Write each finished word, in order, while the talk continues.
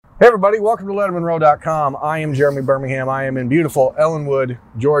Hey everybody, welcome to linemen.com. I am Jeremy Birmingham. I am in beautiful Ellenwood,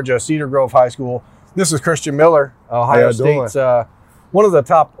 Georgia, Cedar Grove High School. This is Christen Miller, Ohio State's one of the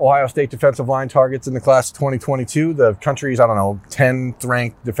top Ohio State defensive line targets in the class of 2022. The country's, 10th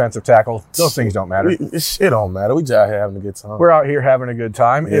ranked defensive tackle. Those things don't matter. It don't matter. We just out here having a good time. We're out here having a good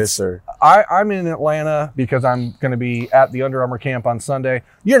time. Yes, sir. I'm in Atlanta because I'm going to be at the Under Armour camp on Sunday.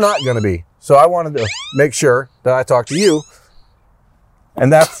 You're not going to be. So I wanted to make sure that I talk to you.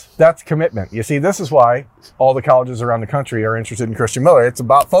 And that's commitment. You see, this is why all the colleges around the country are interested in Christen Miller. It's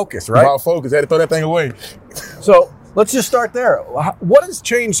about focus, right? About focus. I had to throw that thing away. So let's just start there. What has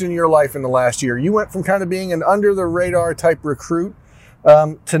changed in your life in the last year? You went from kind of being an under-the-radar type recruit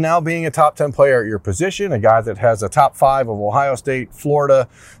to now being a top 10 player at your position, a guy that has a top 5 of Ohio State, Florida,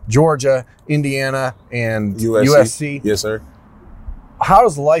 Georgia, Indiana, and USC. Yes, sir. How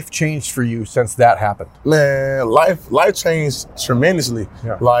has life changed for you since that happened? Man, life changed tremendously.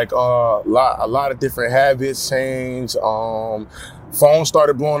 Yeah. Like a lot of different habits changed. Phones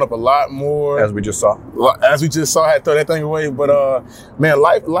started blowing up a lot more. As we just saw. I had to throw that thing away. But man,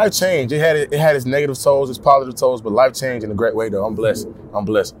 life changed. It had its negative toes, its positive toes, but life changed in a great way though. I'm blessed.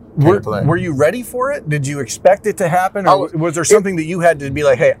 Were you ready for it? Did you expect it to happen? Or was there something that you had to be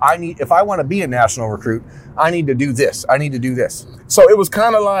like, hey, if I want to be a national recruit, I need to do this. I need to do this. So it was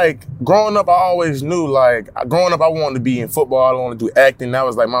kind of like growing up, I always knew I wanted to be in football. I wanted to do acting. That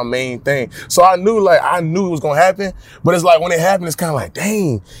was like my main thing. So I knew it was going to happen. But it's like when it happened, it's kind of like,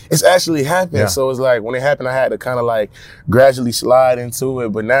 dang, it's actually happened. Yeah. So it's like when it happened, I had to kind of like gradually slide into it.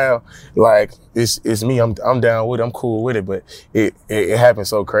 But now, like, it's me. I'm down with it. I'm cool with it. But it happened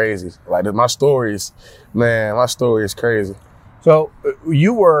so crazy. Like my story is crazy. So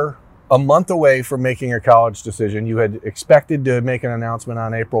you were a month away from making your college decision. You had expected to make an announcement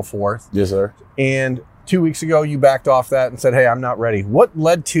on April 4th. Yes, sir. And 2 weeks ago, you backed off that and said, hey, I'm not ready. What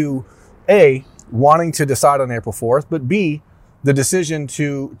led to, A, wanting to decide on April 4th, but B, the decision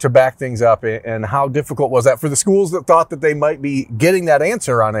to back things up, and how difficult was that for the schools that thought that they might be getting that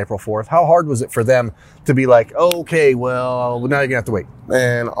answer on April 4th? How hard was it for them to be like, okay, well, now you're gonna have to wait?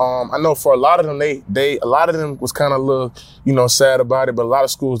 And I know for a lot of them, a lot of them was kind of a little, sad about it. But a lot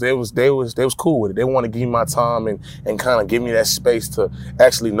of schools, they was cool with it. They want to give me my time and kind of give me that space to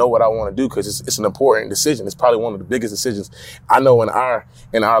actually know what I want to do, because it's an important decision. It's probably one of the biggest decisions I know in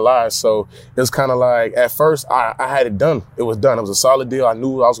our lives. So it was kind of like at first I had it done. It was done. It was a solid deal. I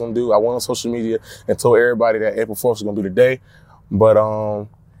knew what I was gonna do. I went on social media and told everybody that April 4th was gonna be the day. But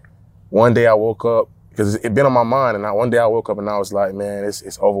one day I woke up, because it been on my mind, and one day I woke up and I was like, man,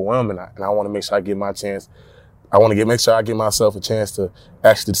 it's overwhelming, and I want to make sure I get my chance. I want to make sure I give myself a chance to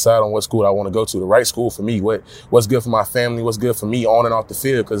actually decide on what school I want to go to, the right school for me, what's good for my family, what's good for me on and off the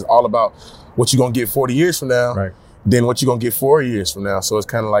field, because it's all about what you're going to get 40 years from now, right, then what you're going to get 4 years from now. So it's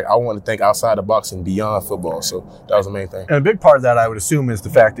kind of like I want to think outside the box and beyond football. So that was the main thing. And a big part of that, I would assume, is the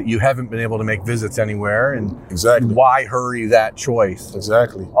fact that you haven't been able to make visits anywhere. And exactly, why hurry that choice?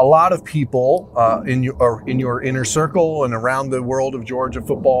 Exactly. A lot of people in your inner circle and around the world of Georgia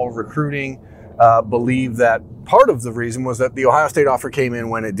football recruiting believe that part of the reason was that the Ohio State offer came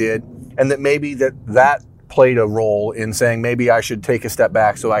in when it did, and that maybe that played a role in saying maybe I should take a step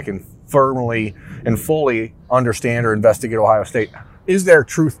back so I can firmly and fully understand or investigate Ohio State. Is there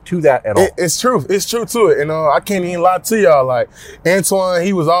truth to that at all? It's truth. It's true to it. And I can't even lie to y'all. Like, Antoine,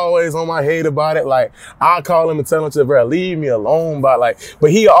 he was always on my head about it. Like, I call him and tell him to, bro, leave me alone. But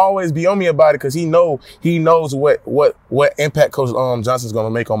he always be on me about it, because he knows what impact Coach Johnson's going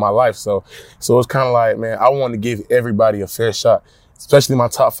to make on my life. So it's kind of like, man, I want to give everybody a fair shot, especially my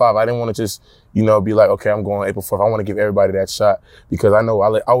top 5. I didn't want to just, be like, okay, I'm going April 4th. I want to give everybody that shot, because I know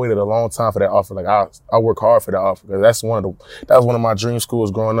I waited a long time for that offer. Like I work hard for that offer, because that was one of my dream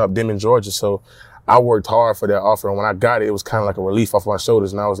schools growing up, Birminology, Georgia. So I worked hard for that offer. And when I got it, it was kind of like a relief off my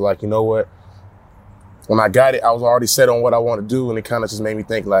shoulders. And I was like, you know what? When I got it, I was already set on what I want to do. And it kind of just made me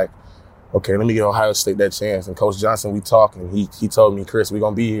think like, okay, let me give Ohio State that chance. And Coach Johnson, we talked, and he told me, Chris, we're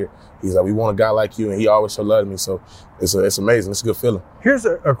going to be here. He's like, we want a guy like you. And he always showed love to me. So it's amazing. It's a good feeling. Here's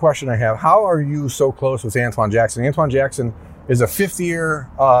a question I have. How are you so close with Antoine Jackson? Antoine Jackson is a 5th-year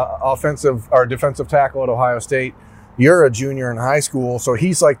defensive tackle at Ohio State. You're a junior in high school, so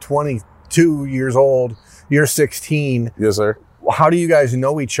he's like 22 years old. You're 16. Yes, sir. How do you guys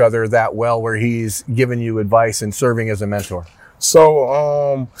know each other that well, where he's giving you advice and serving as a mentor?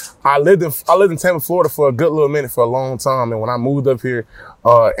 So I lived in Tampa, Florida for a good little minute, for a long time. And when I moved up here,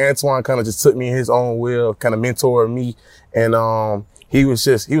 Antoine kind of just took me in his own will, kind of mentored me. And he was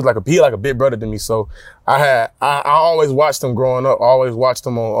like a big brother to me. So I always watched him growing up. I always watched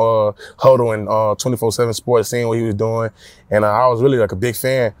him on Huddle and 24/7 Sports, seeing what he was doing. And I was really like a big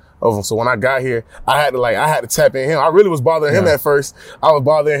fan of them. So when I got here, I had to tap in him. I really was bothering him at first. I was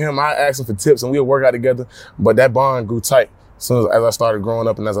bothering him. I asked him for tips and we would work out together. But that bond grew tight. As soon as I started growing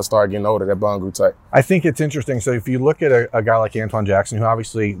up and as I started getting older, that bond grew tight. I think it's interesting. So if you look at a guy like Antoine Jackson, who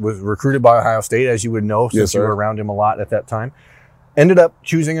obviously was recruited by Ohio State, as you would know, since you were around him a lot at that time, ended up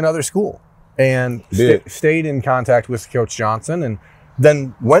choosing another school and stayed in contact with Coach Johnson, and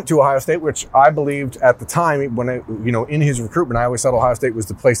then went to Ohio State, which I believed at the time, when in his recruitment, I always thought Ohio State was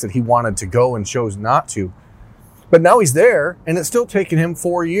the place that he wanted to go and chose not to. But now he's there, and it's still taken him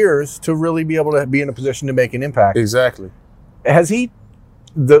 4 years to really be able to be in a position to make an impact. Exactly. Has he,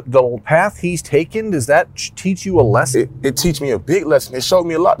 the path he's taken, does that teach you a lesson? It teach me a big lesson. It showed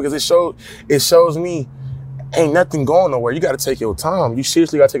me a lot because it shows me ain't nothing going nowhere. You got to take your time. You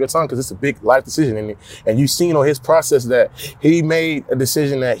seriously got to take your time because it's a big life decision. And you've seen on his process that he made a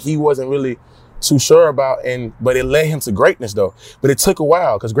decision that he wasn't really too sure about, but it led him to greatness though. But it took a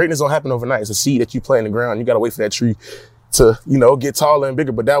while because greatness don't happen overnight. It's a seed that you plant in the ground. You got to wait for that tree to, get taller and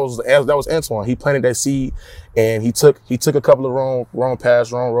bigger. But that was Antoine. He planted that seed and he took a couple of wrong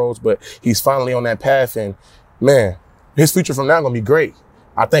paths, wrong roads, but he's finally on that path. And man, his future from now gonna be great.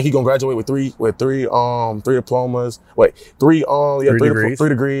 I think he's gonna graduate with three diplomas. Three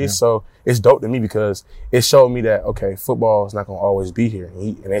degrees. Yeah. So it's dope to me because it showed me that, okay, football is not gonna always be here.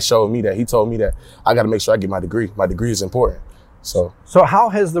 And it showed me that he told me that I gotta make sure I get my degree. My degree is important. So how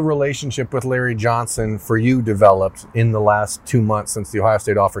has the relationship with Larry Johnson for you developed in the last 2 months since the Ohio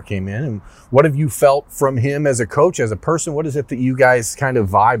State offer came in? And what have you felt from him as a coach, as a person? What is it that you guys kind of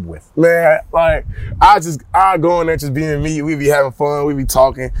vibe with? Man, like I go in there just being me. We be having fun. We be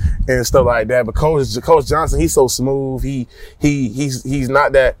talking and stuff like that. But Coach Johnson, he's so smooth. He's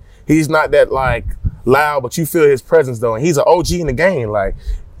not that like loud, but you feel his presence though. And he's an OG in the game. Like,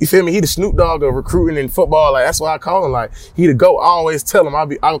 you feel me? He the Snoop Dogg of recruiting in football. Like, that's why I call him. Like, he the GOAT. I always tell him.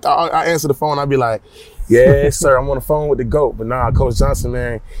 I answer the phone. I'll be like, yes, sir. I'm on the phone with the GOAT. But nah, Coach Johnson,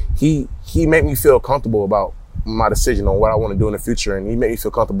 man, he make me feel comfortable about my decision on what I want to do in the future. And he make me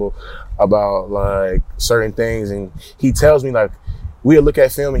feel comfortable about like certain things. And he tells me like, we'll look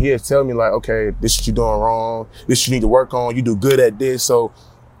at film and he'll tell me like, okay, this is what you're doing wrong. This you need to work on. You do good at this. So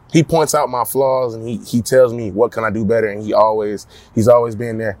he points out my flaws and he tells me what can I do better, and he's always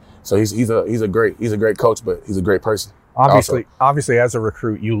been there. So he's a great coach, but he's a great person. Obviously, as a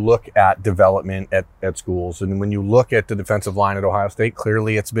recruit, you look at development at schools, and when you look at the defensive line at Ohio State,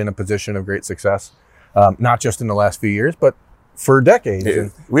 clearly it's been a position of great success, not just in the last few years, but for decades.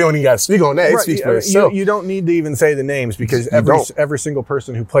 We don't even got to speak on that. Right. It speaks for itself. You don't need to even say the names because every single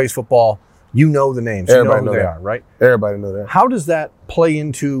person who plays football, you know the names. Everybody you know who they are, right? Everybody know that. How does that play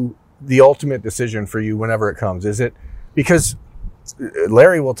into the ultimate decision for you whenever it comes? Is it because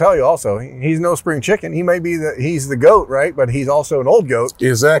Larry will tell you also, he's no spring chicken. He may be he's the GOAT, right? But he's also an old GOAT.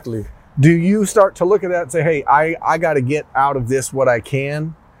 Exactly. Do you start to look at that and say, hey, I got to get out of this what I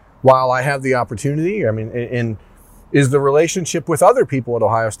can while I have the opportunity? I mean, and is the relationship with other people at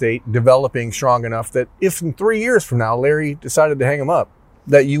Ohio State developing strong enough that if in 3 years from now, Larry decided to hang him up,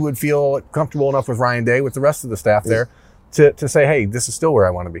 that you would feel comfortable enough with Ryan Day, with the rest of the staff there, to say, hey, this is still where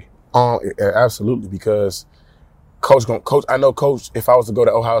I want to be? Absolutely, because Coach, I know Coach, if I was to go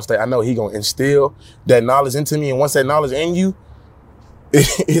to Ohio State, I know he going to instill that knowledge into me. And once that knowledge in you,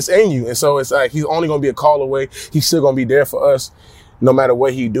 it's in you. And so it's like he's only going to be a call away. He's still going to be there for us no matter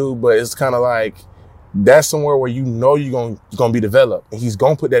what he do. But it's kind of like that's somewhere where you know you're going to be developed. And he's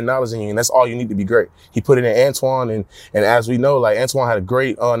going to put that knowledge in you, and that's all you need to be great. He put it in Antoine, and as we know, like Antoine had a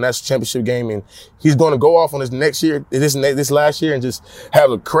great national championship game, and he's going to go off on this last year and just have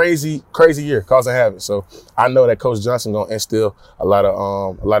a crazy year, causing havoc. So I know that Coach Johnson going to instill a lot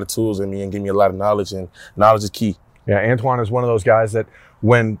of tools in me and give me a lot of knowledge, and knowledge is key. Yeah, Antoine is one of those guys that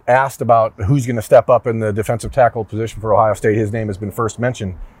when asked about who's going to step up in the defensive tackle position for Ohio State, his name has been first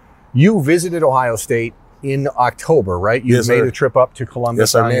mentioned. You visited Ohio State in October, right? You made a trip up to Columbus.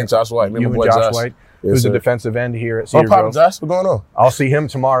 Yes, sir. Me and Josh White. You and Josh White, who's a defensive end here at Cedar Grove. Josh, what's going on? I'll see him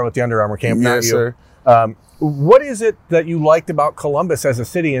tomorrow at the Under Armour camp. Yes, sir. What is it that you liked about Columbus as a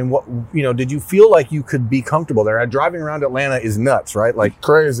city, and what did you feel like you could be comfortable there? Driving around Atlanta is nuts, right? Like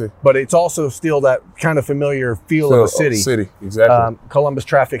crazy, but it's also still that kind of familiar feel of a city. Exactly. Columbus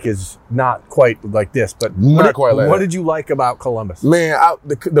traffic is not quite like this, but what did you like about Columbus? Man,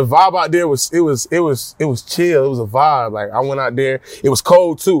 the vibe out there was chill. It was a vibe. Like I went out there. It was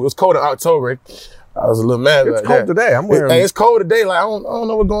cold too. It was cold in October. I was a little mad. It's cold today. It's cold today. Like I don't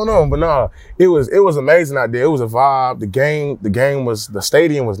know what's going on, but no, it was amazing out there. It was a vibe. The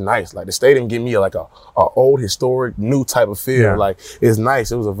stadium was nice. Like the stadium gave me like a old historic new type of feel. Yeah. Like it's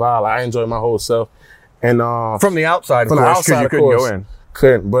nice. It was a vibe. I enjoyed my whole self. And from the outside, of course, you couldn't go in.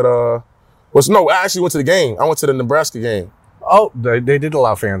 couldn't. But I actually went to the game. I went to the Nebraska game. Oh, they did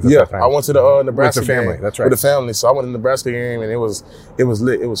allow fans at that time. I went to the Nebraska with the family. game. That's right. With the family. So I went to the Nebraska game, and it was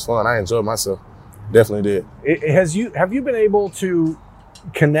lit. It was fun. I enjoyed myself. Definitely did. Have you been able to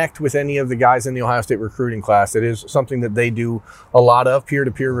connect with any of the guys in the Ohio State recruiting class? It is something that they do a lot of,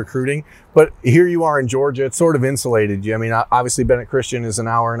 peer-to-peer recruiting. But here you are in Georgia. It's sort of insulated you. I mean, obviously Bennett Christian is an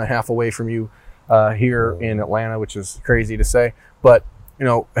hour and a half away from you here in Atlanta, which is crazy to say. But,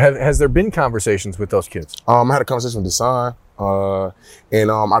 has there been conversations with those kids? I had a conversation with Deshaun. I'm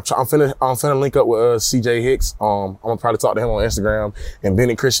finna link up with CJ Hicks. I'm gonna probably talk to him on Instagram, and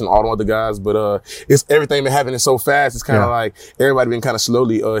Benny Christian, all the other guys. But it's everything been happening so fast. It's kind of like everybody been kind of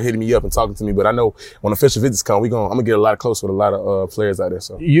slowly hitting me up and talking to me. But I know when official visits come, I'm gonna get a lot closer with a lot of players out there.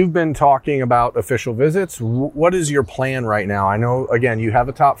 So you've been talking about official visits. What is your plan right now? I know again you have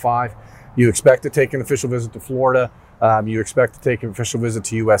a top 5. You expect to take an official visit to Florida. You expect to take an official visit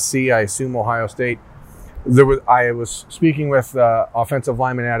to USC. I assume Ohio State. I was speaking with offensive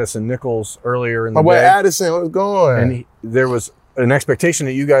lineman Addison Nichols earlier in the day. My boy Addison, what's going? And there was an expectation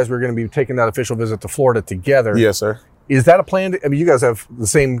that you guys were going to be taking that official visit to Florida together. Yes, sir. Is that a plan? I mean, you guys have the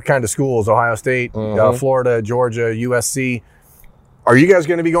same kind of schools: Ohio State, Florida, Georgia, USC. Are you guys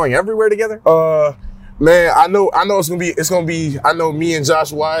going to be going everywhere together? Man, I know it's gonna be. I know me and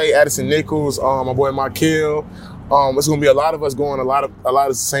Josh White, Addison Nichols, my boy Markell. It's gonna be a lot of us going a lot of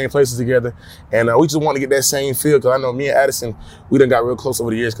the same places together, and we just want to get that same feel. Because I know me and Addison, we done got real close over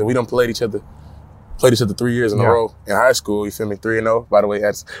the years because we done played each other 3 years in a row in high school. You feel me? 3-0, by the way.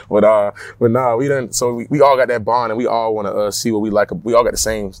 But nah, we done. So we all got that bond, and we all want to see what we like. We all got the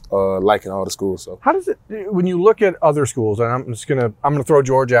same like in all the schools. So how does it when you look at other schools? And I'm gonna throw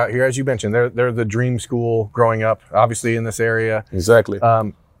Georgia out here, as you mentioned. They're the dream school growing up, obviously in this area. Exactly.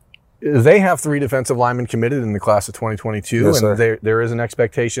 They have 3 defensive linemen committed in the class of 2022, yes, and there is an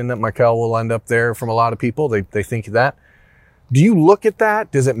expectation that Markell will end up there from a lot of people. They think that. Do you look at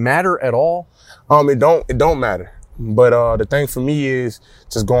that? Does it matter at all? It don't matter. But the thing for me is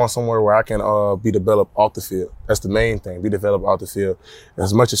just going somewhere where I can be developed off the field. That's the main thing. Be developed off the field.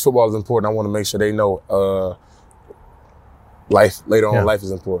 As much as football is important, I want to make sure they know life later on. Life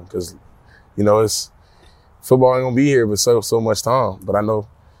is important because it's football ain't gonna be here but so much time. But I know.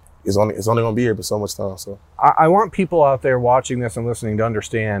 It's only going to be here for so much time. So I want people out there watching this and listening to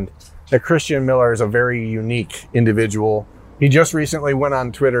understand that Christian Miller is a very unique individual. He just recently went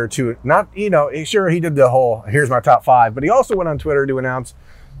on Twitter to sure he did the whole here's my top 5, but he also went on Twitter to announce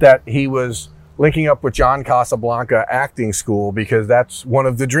that he was linking up with John Casablanca Acting School because that's one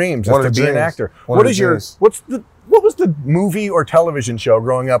of the dreams is to be an actor. What was the movie or television show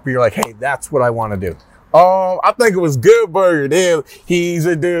growing up where you're like, hey, that's what I want to do? I think it was Good Burger. Then he's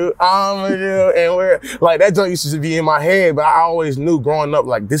a dude, I'm a dude, and we're like that joint used to be in my head, but I always knew growing up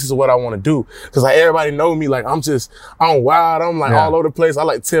like this is what I want to do because like everybody know me like I'm wild, I'm like all over the place. I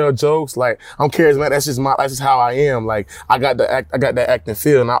like tell jokes, like I'm charismatic. That's just how I am. Like I got that acting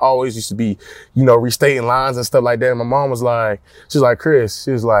feel, and I always used to be restating lines and stuff like that. And my mom was like, she's like Chris,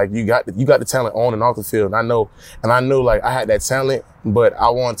 she was like you got the talent on and off the field. And I knew like I had that talent, but I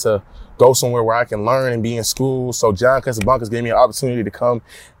want to go somewhere where I can learn and be in school. So John Casablanca gave me an opportunity to come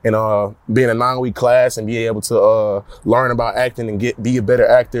and be in a 9-week class and be able to learn about acting and be a better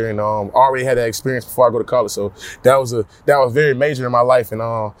actor. And already had that experience before I go to college. So that was very major in my life, and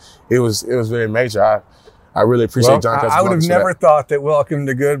it was very major. I really appreciate John Casablanca. I would have never thought that Welcome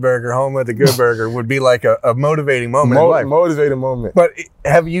to Good Burger, Home at the Good Burger would be like a motivating moment in life. Motivating moment. But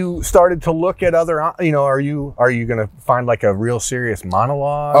have you started to look at other, are you going to find like a real serious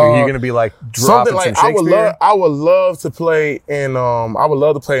monologue? Are you going to be like dropping some Shakespeare? I would love to play in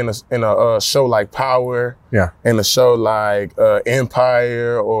a show like Power. Yeah. In a show like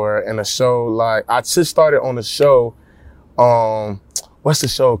Empire, or in a show like I just started on a show. What's the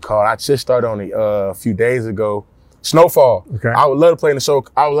show called? I just started on it a few days ago. Snowfall. Okay. I would love to play in the show.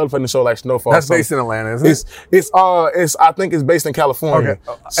 I would love to play in the show like Snowfall. That's based in Atlanta, isn't it? It's I think it's based in California.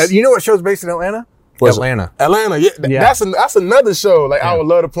 Okay. You know what show's based in Atlanta? Atlanta. Atlanta. Yeah. That's another show. Like I would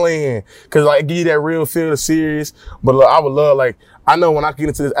love to play in because like give you that real feel of serious. But I would love I know when I get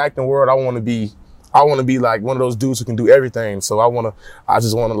into this acting world, I want to be like one of those dudes who can do everything. So I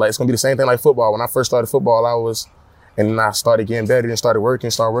just want to it's gonna be the same thing like football. When I first started football, and then I started getting better and started working.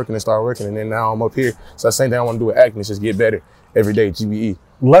 And then now I'm up here. So the same thing I want to do with acting is just get better every day, GBE.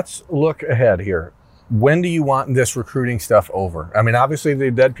 Let's look ahead here. When do you want this recruiting stuff over? I mean, obviously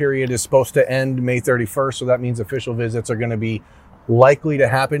the dead period is supposed to end May 31st. So that means official visits are going to be likely to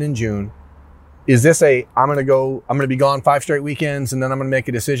happen in June. Is this I'm going to be gone 5 straight weekends and then I'm going to make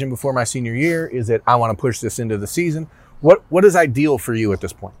a decision before my senior year? Is it, I want to push this into the season? What is ideal for you at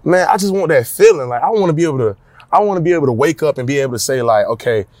this point? Man, I just want that feeling. Like I want to be able to wake up and be able to say like,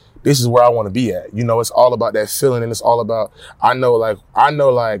 okay, this is where I want to be at. You know, it's all about that feeling, and it's all about I know like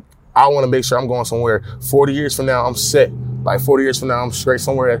I want to make sure I'm going somewhere 40 years from now I'm set. Like 40 years from now I'm straight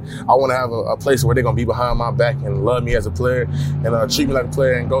somewhere. I want to have a place where they're going to be behind my back and love me as a player and treat me like a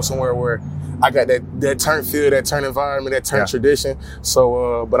player and go somewhere where I got that turn feel, that turn environment, that turn tradition.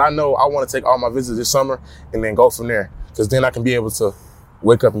 So, but I know I want to take all my visits this summer and then go from there. Because then I can be able to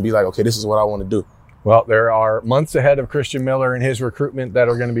wake up and be like, okay, this is what I want to do. Well, there are months ahead of Christen Miller and his recruitment that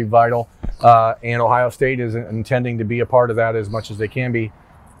are going to be vital. And Ohio State is intending to be a part of that as much as they can be.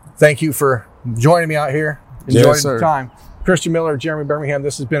 Thank you for joining me out here. Enjoy the time. Christen Miller, Jeremy Birmingham.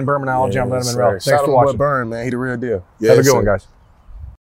 This has been Birminology. I'm Linemen. Thanks Shout for watching. Burn, man. He the real deal. Have a good one, guys.